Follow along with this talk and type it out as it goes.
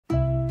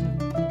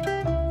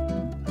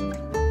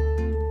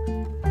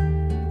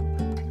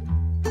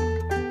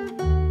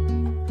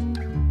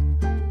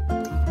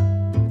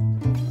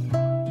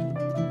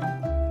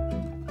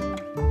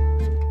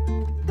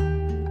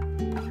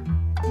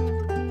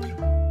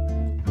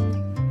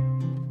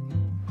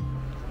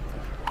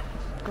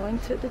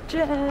going to the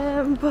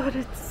gym, but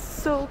it's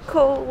so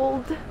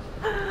cold.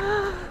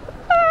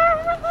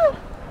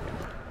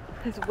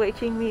 It's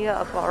waking me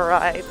up,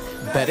 alright.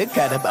 Better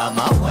get up out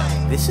my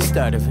way. This is the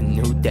start of a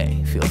new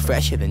day. Feel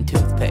fresher than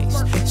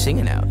toothpaste.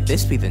 Singing out,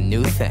 this be the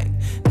new thing.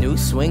 New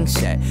swing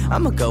set.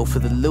 I'ma go for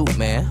the loop,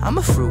 man. I'm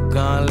a fruit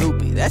gone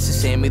loopy. That's the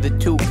Sammy the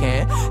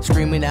toucan.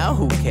 Screaming out,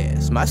 who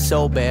cares? My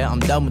soul bare. I'm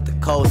done with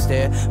the cold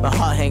stare. My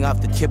heart hang off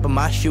the tip of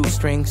my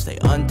shoestring. Stay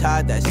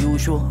untied, that's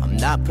usual. I'm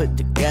not put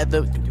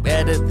together. Do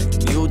better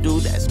than you do.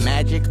 That's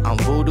magic. I'm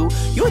voodoo.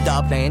 You a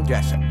doll playing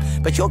dress up,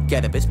 but your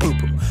get up is poo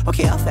poo.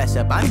 Okay, I'll fess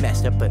up. I'm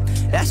messed up, but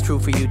that's true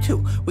for you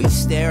too. We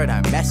stare at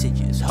our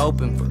messages,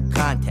 hoping for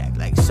contact.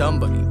 Like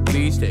somebody,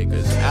 please take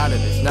us out of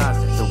this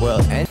nonsense. The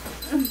world ends.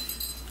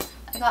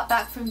 I got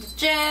back from the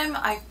gym.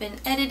 I've been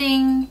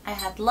editing. I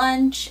had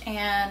lunch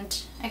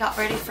and I got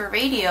ready for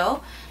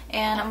radio.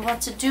 And I'm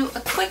about to do a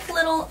quick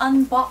little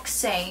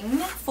unboxing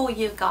for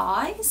you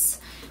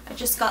guys. I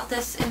just got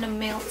this in the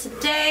mail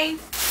today.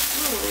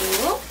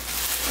 Ooh.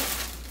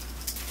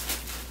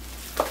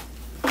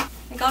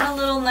 I got a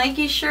little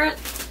Nike shirt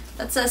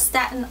that says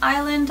Staten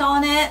Island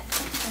on it.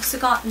 I also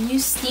got new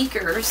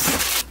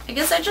sneakers. I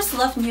guess I just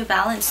love New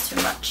Balance too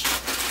much.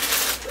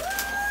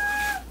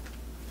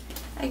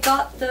 I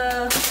got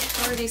the,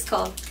 what are these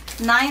called?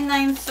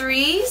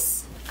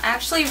 993s. I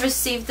actually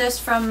received this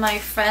from my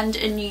friend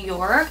in New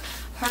York.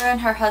 Her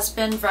and her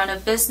husband run a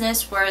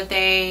business where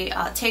they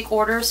take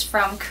orders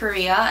from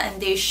Korea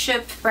and they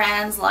ship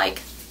brands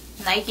like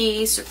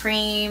Nike,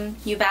 Supreme,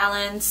 New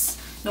Balance,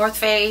 North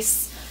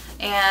Face,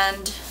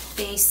 and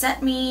they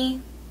sent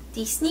me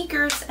these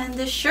sneakers and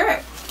this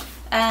shirt.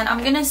 And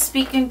I'm gonna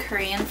speak in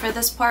Korean for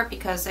this part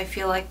because I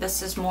feel like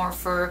this is more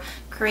for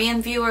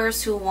Korean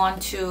viewers who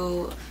want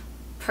to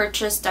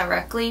purchase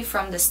directly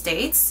from the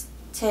States.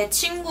 제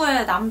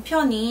친구의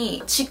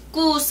남편이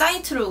직구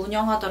사이트를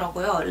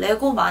운영하더라고요.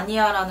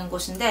 레고마니아라는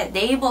곳인데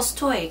네이버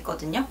스토어에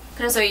있거든요.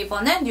 그래서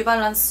이번에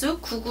뉴발란스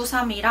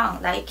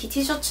 993이랑 나이키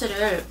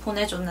티셔츠를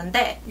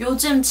보내줬는데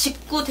요즘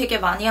직구 되게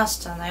많이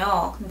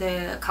하시잖아요.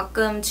 근데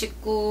가끔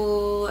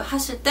직구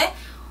하실 때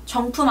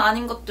정품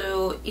아닌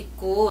것도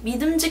있고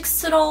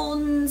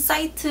믿음직스러운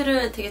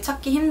사이트를 되게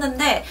찾기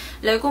힘든데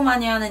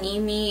레고마니아는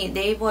이미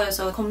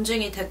네이버에서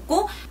검증이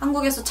됐고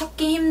한국에서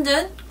찾기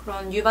힘든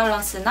그런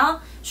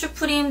뉴발란스나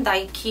슈프림,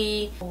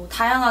 나이키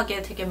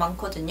다양하게 되게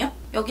많거든요.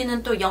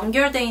 여기는 또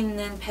연결돼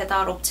있는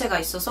배달 업체가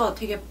있어서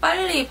되게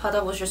빨리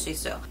받아보실 수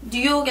있어요.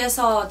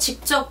 뉴욕에서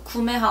직접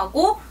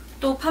구매하고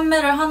또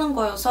판매를 하는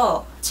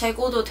거여서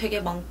재고도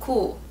되게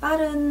많고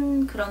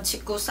빠른 그런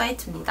직구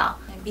사이트입니다.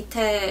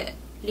 밑에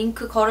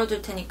링크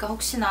걸어둘 테니까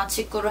혹시나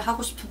직구를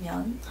하고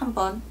싶으면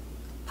한번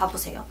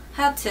봐보세요.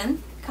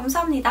 하여튼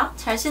감사합니다.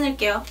 잘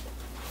신을게요.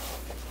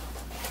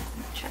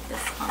 Try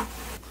this on.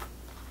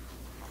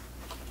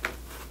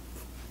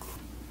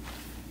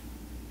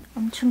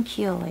 엄청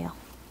귀여워요.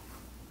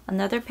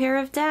 Another pair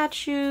of dad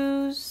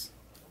shoes.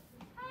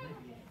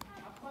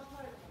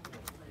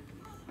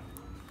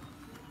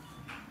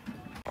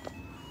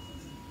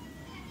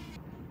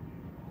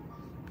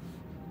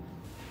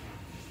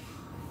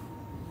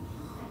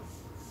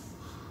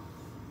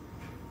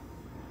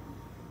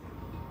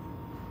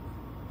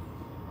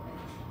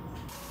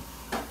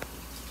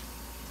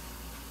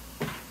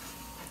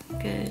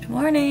 Good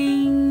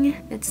morning!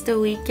 It's the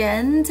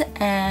weekend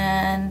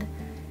and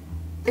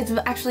it's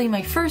actually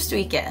my first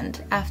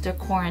weekend after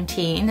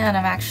quarantine and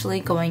I'm actually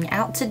going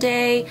out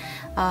today.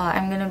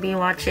 I'm gonna be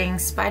watching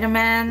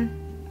Spider-Man.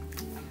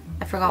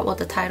 I forgot what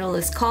the title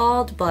is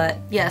called, but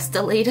yes,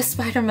 the latest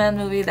Spider-Man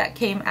movie that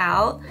came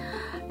out.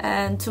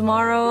 And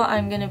tomorrow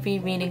I'm gonna be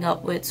meeting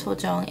up with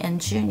Sojung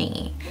and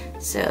Zuny.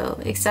 So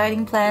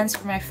exciting plans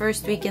for my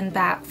first weekend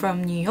back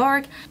from New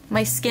York.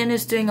 My skin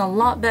is doing a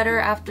lot better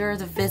after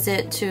the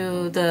visit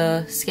to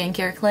the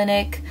skincare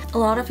clinic. A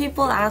lot of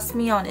people ask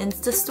me on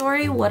Insta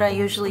story what I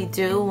usually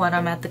do when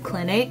I'm at the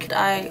clinic.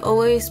 I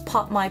always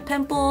pop my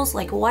pimples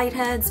like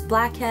whiteheads,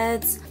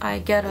 blackheads. I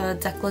get a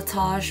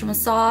décolletage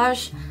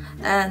massage.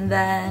 And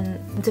then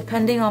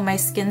depending on my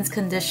skin's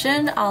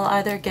condition, I'll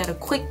either get a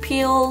quick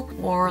peel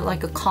or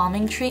like a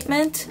calming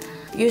treatment.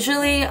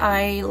 Usually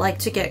I like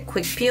to get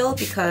quick peel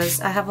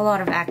because I have a lot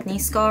of acne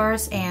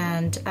scars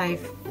and I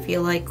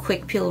feel like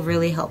quick peel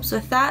really helps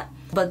with that.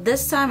 But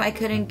this time I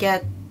couldn't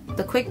get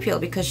the quick peel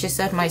because she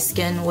said my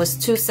skin was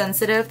too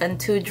sensitive and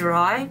too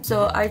dry.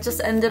 So I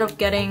just ended up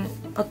getting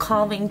a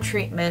calming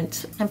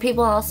treatment. And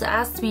people also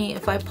asked me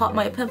if I pop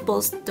my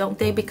pimples, don't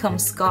they become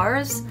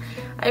scars?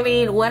 I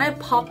mean, when I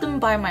pop them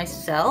by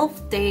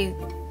myself, they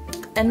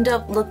end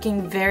up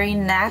looking very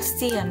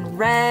nasty and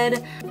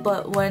red.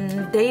 But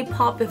when they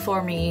pop it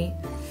for me,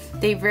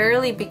 they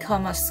rarely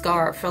become a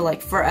scar for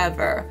like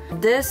forever.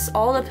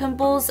 All the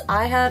pimples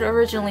I had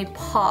originally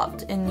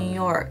popped in New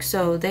York.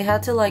 So they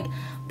had to like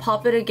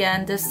pop it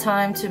again this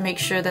time to make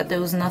sure that there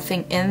was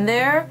nothing in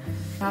there.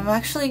 I'm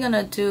actually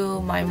gonna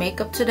do my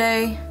makeup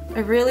today. I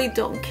really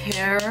don't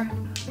care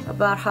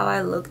about how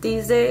I look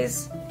these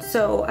days.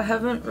 So I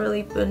haven't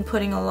really been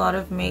putting a lot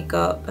of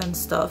makeup and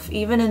stuff.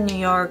 Even in New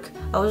York,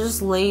 I was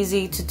just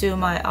lazy to do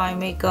my eye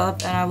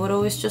makeup and I would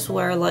always just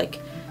wear like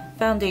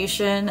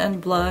foundation and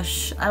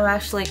blush. I'm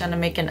actually gonna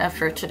make an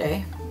effort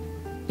today.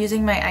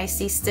 Using my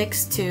icy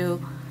sticks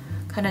to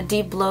kind of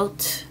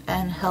de-bloat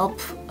and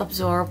help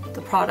absorb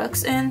the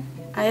products in.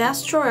 I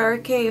asked Troy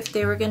RK if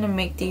they were gonna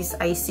make these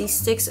icy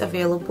sticks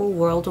available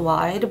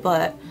worldwide,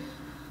 but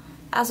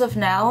as of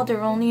now,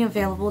 they're only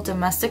available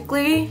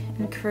domestically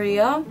in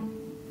Korea.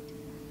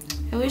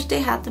 I wish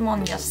they had them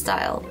on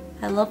YESSTYLE.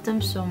 I love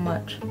them so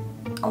much.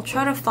 I'll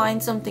try to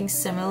find something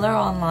similar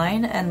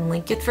online and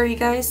link it for you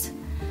guys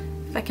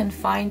if I can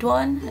find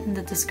one in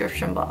the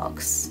description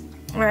box.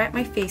 Alright,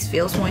 my face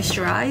feels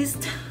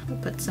moisturized. I'll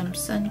put some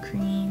sun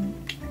cream.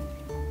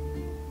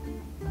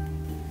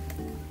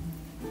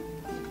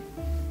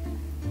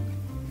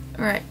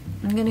 Alright,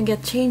 I'm gonna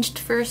get changed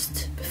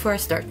first before I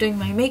start doing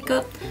my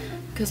makeup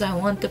because I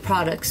want the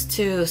products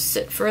to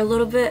sit for a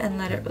little bit and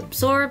let it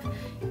absorb.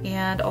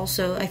 And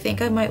also, I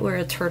think I might wear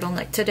a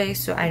turtleneck today,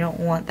 so I don't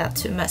want that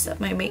to mess up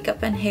my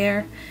makeup and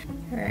hair.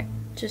 Alright,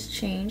 just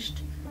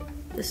changed.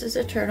 This is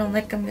a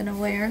turtleneck I'm gonna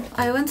wear.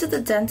 I went to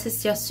the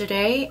dentist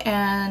yesterday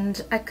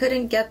and I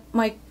couldn't get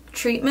my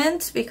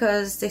treatment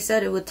because they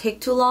said it would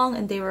take too long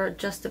and they were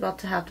just about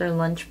to have their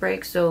lunch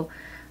break, so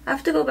I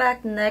have to go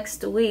back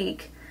next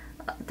week.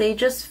 They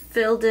just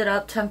filled it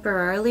up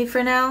temporarily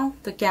for now,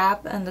 the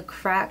gap and the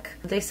crack.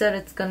 They said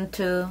it's going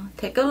to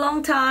take a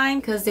long time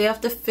because they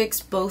have to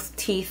fix both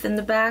teeth in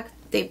the back.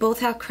 They both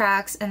have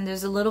cracks and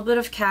there's a little bit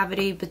of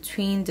cavity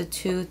between the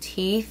two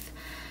teeth.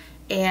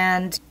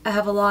 And I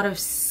have a lot of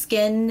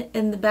skin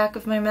in the back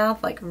of my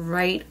mouth, like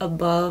right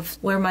above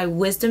where my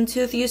wisdom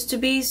tooth used to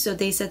be. So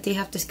they said they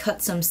have to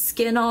cut some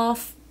skin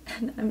off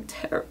and I'm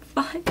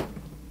terrified.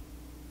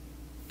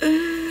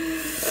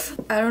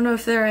 I don't know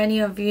if there are any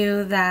of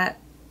you that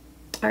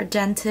are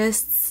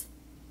dentists.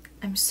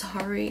 I'm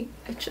sorry.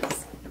 I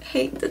just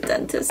hate the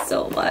dentist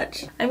so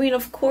much. I mean,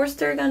 of course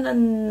they're gonna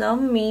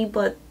numb me,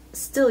 but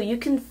still you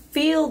can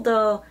feel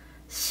the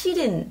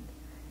시린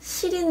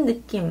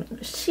느낌.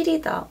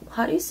 시리다.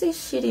 How do you say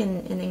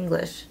시린 in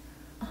English?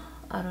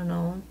 I don't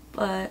know,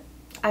 but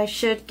I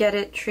should get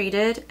it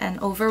treated and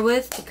over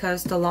with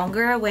because the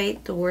longer I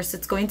wait, the worse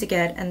it's going to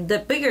get and the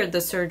bigger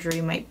the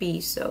surgery might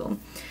be, so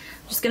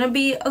just gonna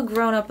be a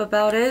grown-up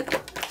about it.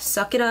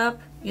 Suck it up.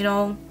 You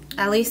know,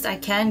 at least I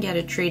can get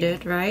it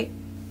treated, right?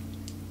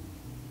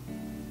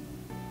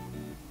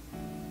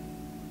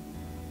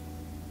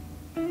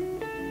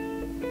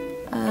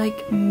 I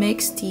like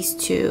mix these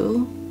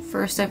two.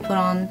 First I put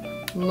on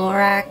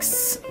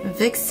Lorax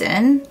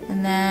Vixen,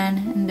 and then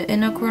in the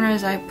inner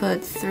corners I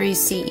put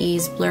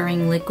 3CE's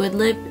Blurring Liquid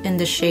Lip in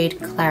the shade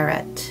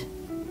Claret.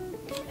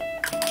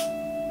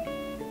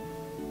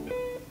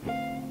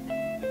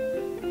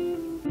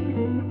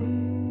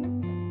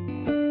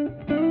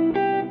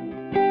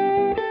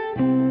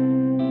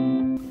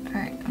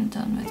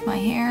 My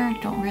hair,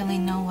 don't really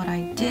know what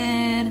I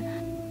did.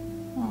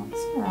 Oh,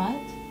 it's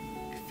alright.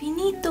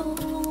 Finito!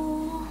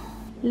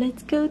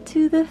 Let's go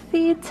to the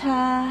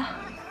theater.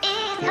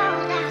 It's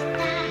cold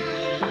outside,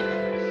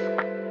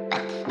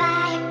 but the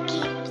fire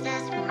keeps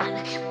us warm.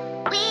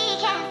 We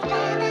can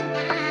spend the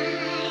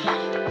night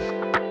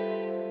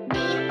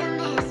beneath the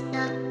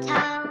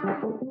mistletoe.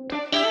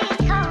 It's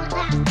cold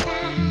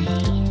outside,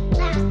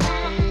 last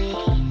night.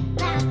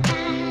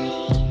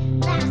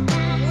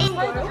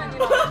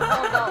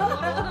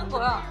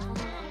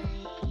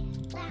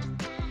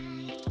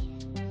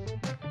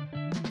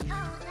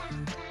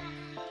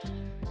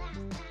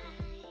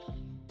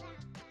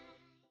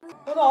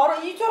 나 알아.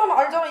 이 사람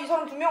알잖아. 이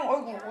사람 두 명.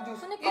 아이고 어디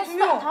있어? 그러니까 이 두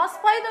명. 다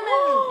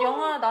스파이더맨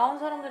영화 나온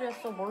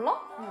사람들이었어. 몰라?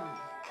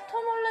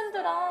 톰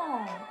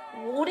홀랜드랑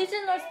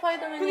오리지널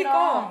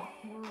스파이더맨이랑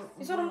그러니까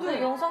이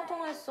사람들 영상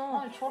통화했어.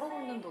 아니 저러고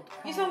있는데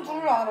어떡해. 이 사람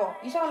둘을 알아.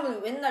 이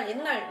사람은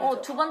옛날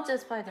두 번째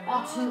스파이더맨.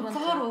 아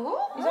진짜로?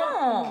 이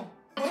사람.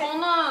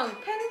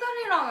 저는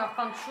팬들이랑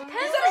약간 이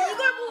사람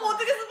이걸 보고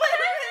어떻게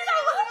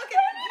스파이더맨이라고 생각해?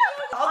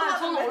 나도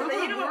저는 내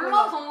얼굴을 이름을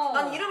몰라서. 몰라.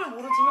 난 이름을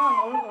모르지만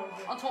얼굴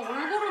알지. 아 저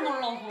얼굴을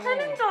몰라서.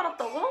 팬인 줄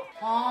알았다고?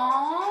 아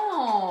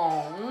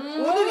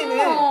오늘이네.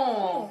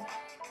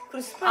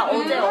 그래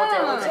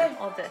스파이더맨.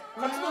 어제.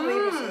 같은 옷 왜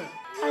입었어?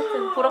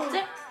 하여튼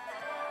부럽지?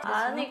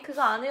 아니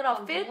그거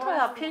아니라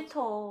필터야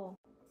필터.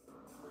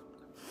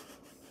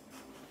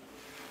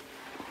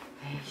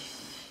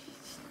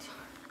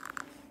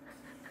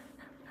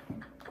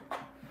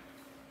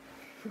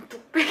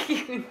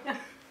 뚝배기 그냥.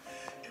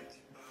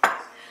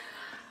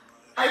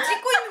 아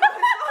찍고 있는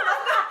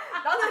거였어?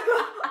 나는 이거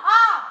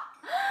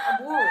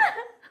뭐?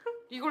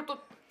 이걸 또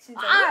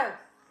진짜로?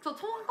 저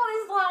초상권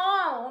있어요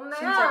언니.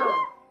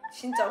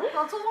 진짜로?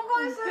 나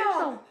초상권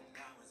있어요.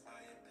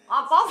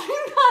 아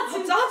짜증나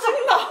진짜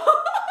짜증나.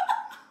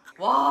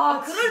 와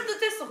그럴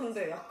듯했어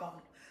근데 약간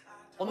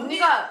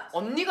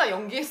언니가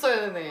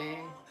연기했어야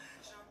되네.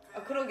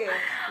 아 그러게.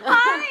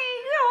 아니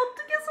이게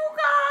어떻게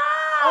속아?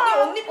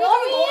 언니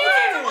표정이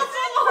너무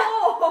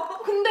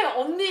찢어가지고. 근데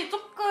언니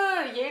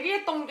조금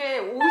예리했던 게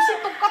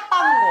옷이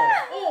똑같다는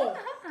거.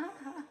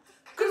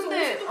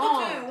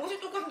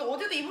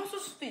 입었을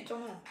수도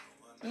있잖아.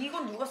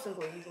 이건 누가 쓴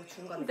거야? 이거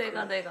중간에.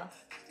 내가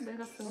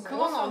쓴 거.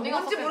 그거는 언니가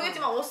뭔지 썼겠다.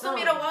 모르겠지만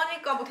어썸이라고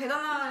하니까 뭐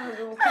대단한 뭐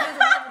기분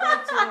좋나 보다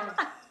했지.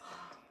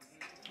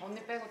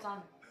 언니 빼고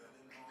짠.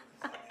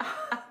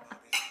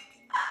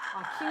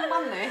 아, 킹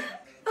받네.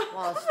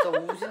 와, 진짜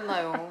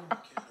오신나요.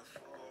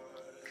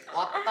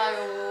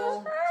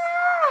 왔다요.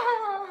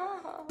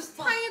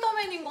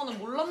 스파이더맨인 거는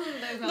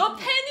몰랐는데. 그냥 너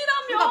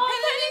팬이라며. 나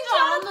팬인 줄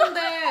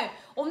알았는데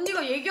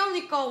언니가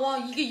얘기하니까 와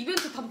이게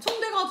이벤트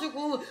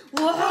당첨돼가지고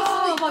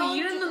와 막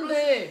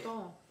이랬는데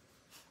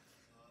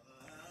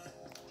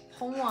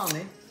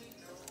허무하네.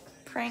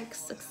 Prank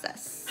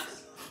success.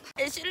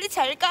 애슐리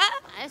잘 가.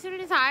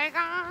 애슐리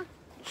잘가.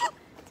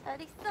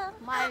 잘 있어.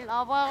 마이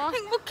러버.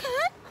 행복해?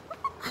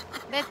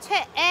 내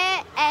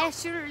최애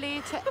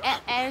애슐리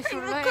최애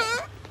애슐리.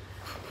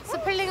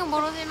 스펠링은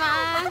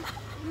모르지만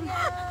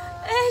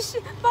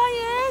애쉬,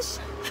 바이 애쉬.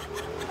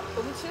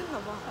 너무 취했나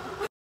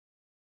봐.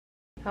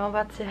 I'm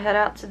about to head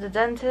out to the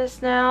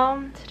dentist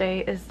now.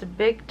 Today is the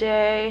big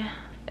day.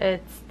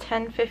 It's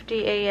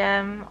 10:50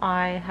 a.m.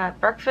 I had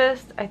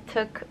breakfast. I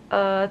took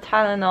a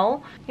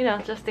Tylenol, you know,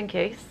 just in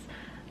case.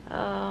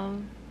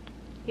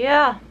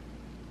 Yeah,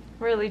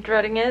 really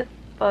dreading it,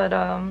 but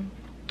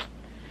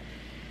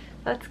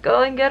let's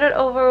go and get it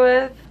over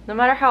with. No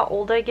matter how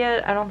old I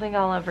get, I don't think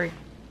I'll ever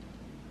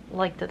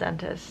like the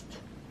dentist.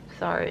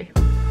 Sorry.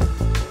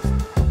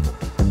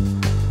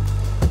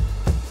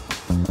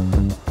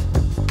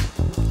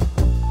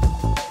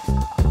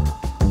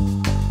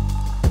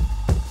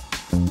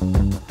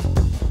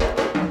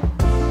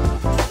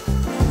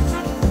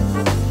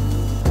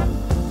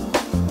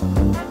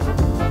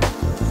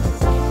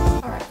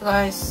 Alright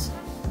guys,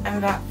 I'm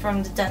back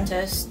from the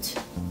dentist.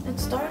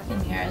 It's dark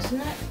in here,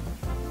 isn't it?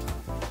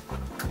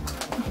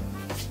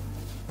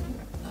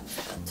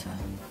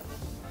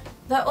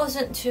 That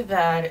wasn't too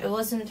bad. It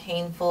wasn't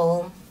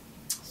painful.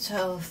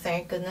 So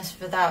thank goodness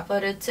for that.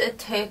 But it did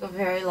take a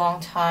very long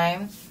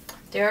time.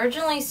 They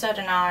originally said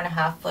an hour and a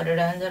half, but it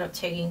ended up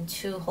taking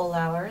 2 whole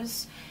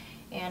hours.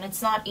 And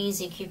it's not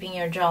easy keeping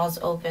your jaws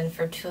open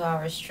for 2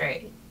 hours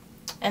straight.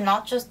 And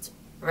not just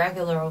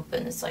regular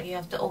open. It's like you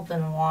have to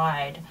open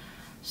wide.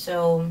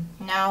 So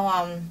now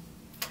I'm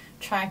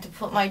trying to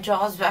put my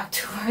jaws back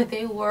to where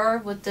they were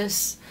with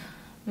this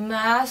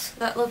mask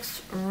that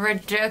looks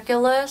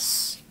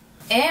ridiculous.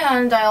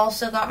 And I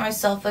also got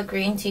myself a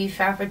green tea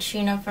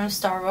frappuccino from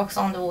Starbucks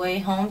on the way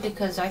home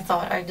because I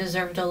thought I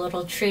deserved a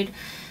little treat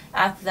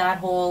after that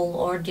whole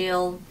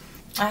ordeal.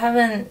 I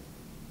haven't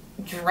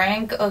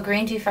drank a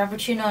green tea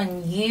frappuccino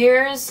in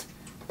years,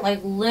 like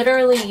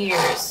literally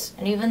years.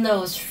 And even though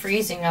it was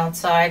freezing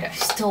outside, I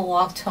still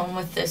walked home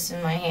with this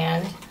in my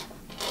hand.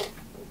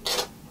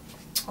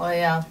 Oh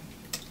yeah,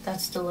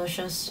 that's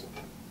delicious.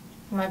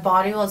 My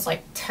body was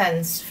like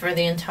tense for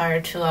the entire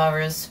 2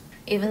 hours.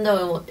 Even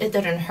though it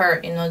didn't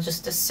hurt, you know,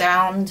 just the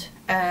sound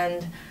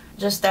and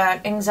just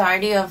that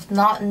anxiety of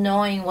not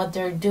knowing what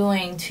they're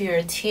doing to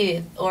your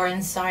teeth or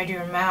inside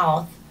your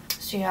mouth.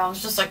 So yeah, I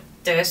was just like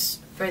this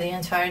for the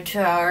entire 2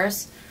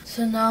 hours.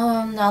 So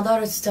now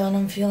that it's done,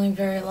 I'm feeling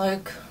very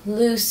like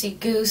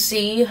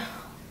loosey-goosey.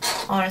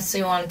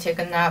 Honestly, I want to take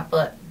a nap,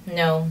 but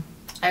no.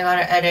 I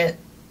gotta edit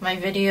my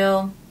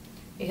video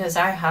because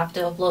I have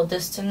to upload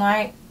this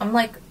tonight. I'm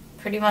like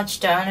pretty much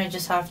done. I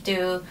just have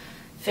to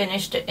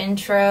finish the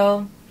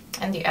intro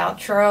and the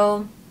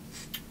outro.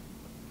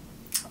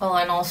 Oh,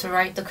 and also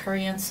write the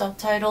Korean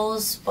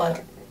subtitles,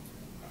 but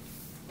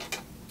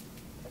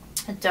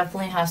it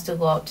definitely has to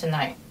go out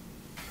tonight.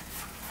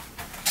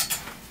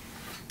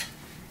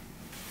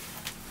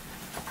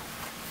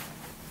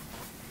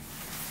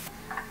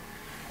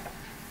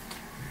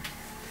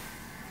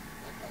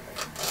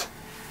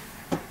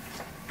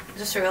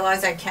 Just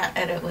realized I can't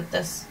edit with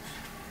this.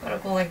 Gotta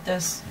go like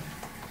this.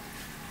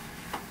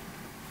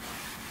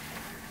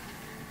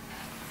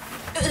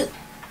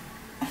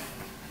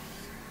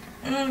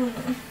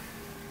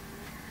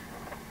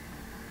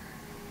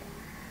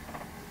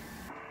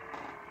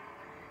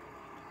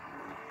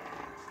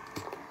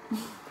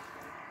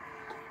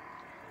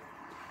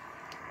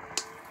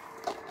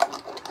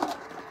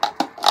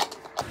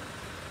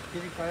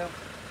 드릴까요?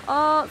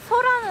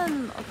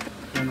 소라는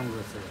어떻게? 해놓은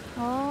거였어요.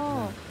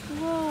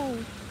 우와.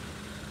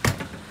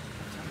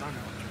 잠깐만요.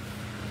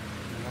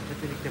 내가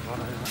해드릴게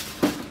바라요.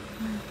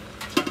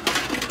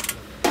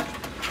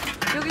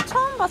 여기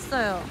처음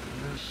봤어요.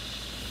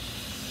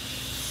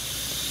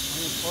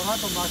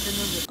 전화도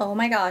맛있는데. Oh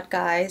my god,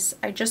 guys.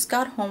 I just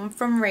got home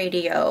from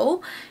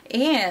radio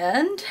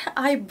and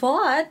I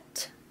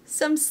bought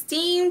some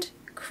steamed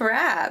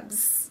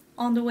crabs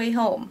on the way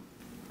home.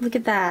 Look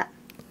at that.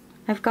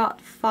 I've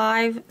got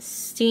 5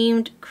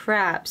 steamed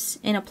crabs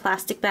in a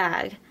plastic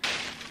bag.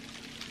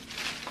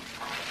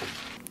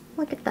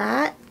 Look at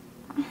that.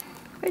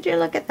 Would you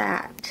look at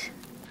that?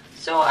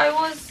 So I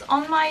was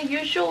on my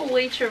usual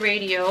way to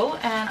radio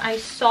and I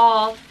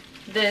saw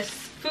this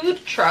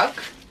food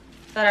truck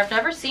that I've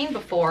never seen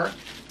before.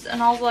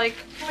 And I was like,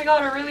 oh my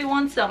god, I really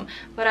want some.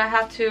 But I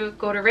had to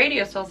go to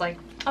radio, so I was like,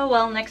 oh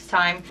well, next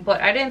time.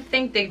 But I didn't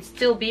think they'd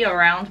still be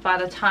around by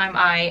the time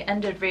I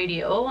ended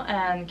radio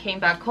and came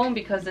back home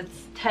because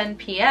it's 10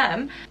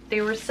 p.m.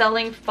 They were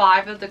selling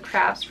 5 of the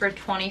crabs for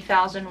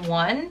 20,000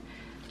 won,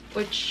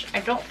 which I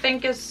don't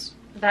think is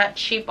that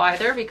cheap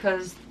either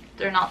because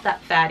they're not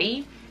that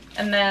fatty.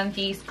 And then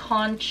these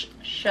conch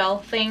shell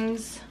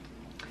things,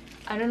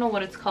 I don't know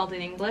what it's called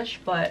in English,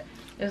 but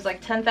it was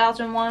like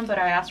 10,000 won, but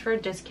I asked for a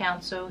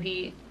discount, so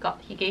he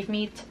gave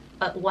me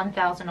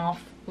 1,000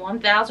 off.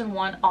 1,000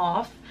 won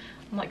off.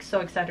 I'm like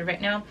so excited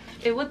right now.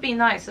 It would be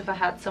nice if I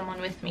had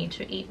someone with me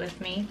to eat with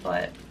me,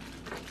 but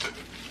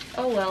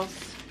oh well.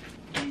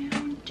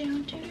 I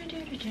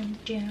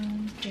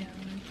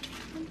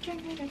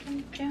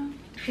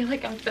feel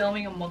like I'm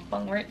filming a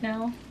mukbang right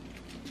now.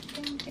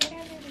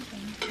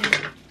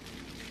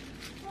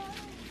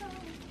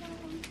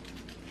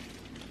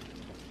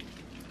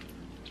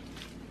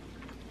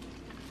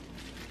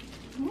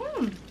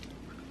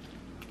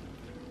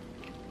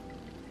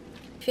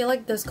 I feel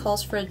like this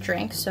calls for a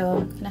drink, so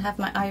I'm gonna have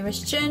my Irish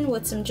gin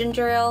with some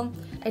ginger ale.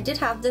 I did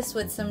have this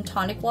with some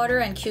tonic water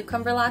and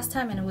cucumber last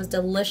time and it was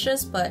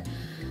delicious, but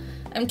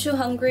I'm too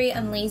hungry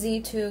and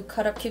lazy to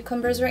cut up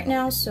cucumbers right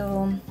now, so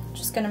I'm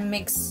just gonna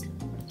mix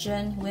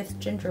gin with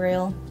ginger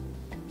ale.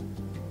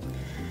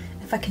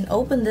 If I can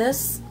open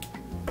this,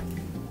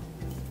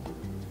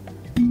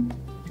 I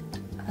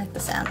like the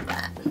sound of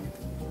that.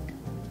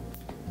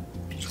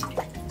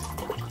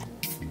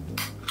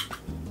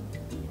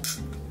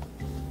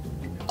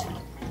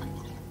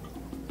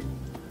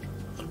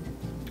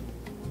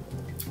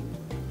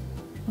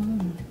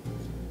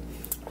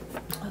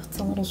 Oh, it's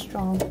a little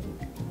strong.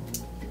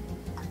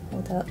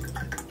 Hold up.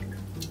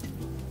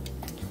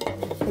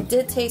 It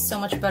did taste so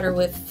much better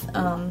with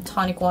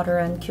tonic water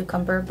and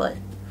cucumber, but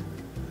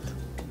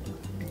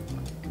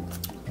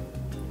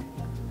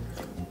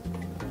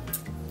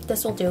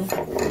this will do.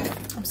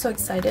 I'm so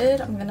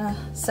excited. I'm gonna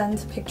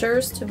send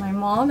pictures to my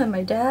mom and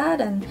my dad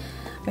and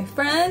my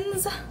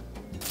friends.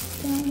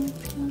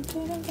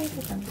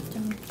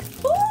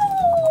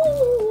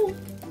 Ooh!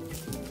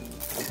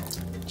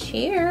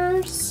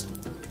 Cheers.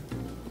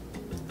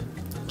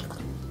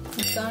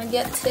 I'm gonna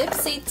get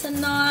tipsy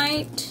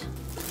tonight.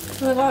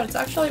 Oh my god, it's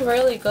actually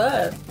really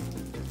good.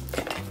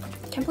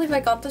 I can't believe I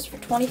got this for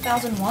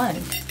 20,000 won.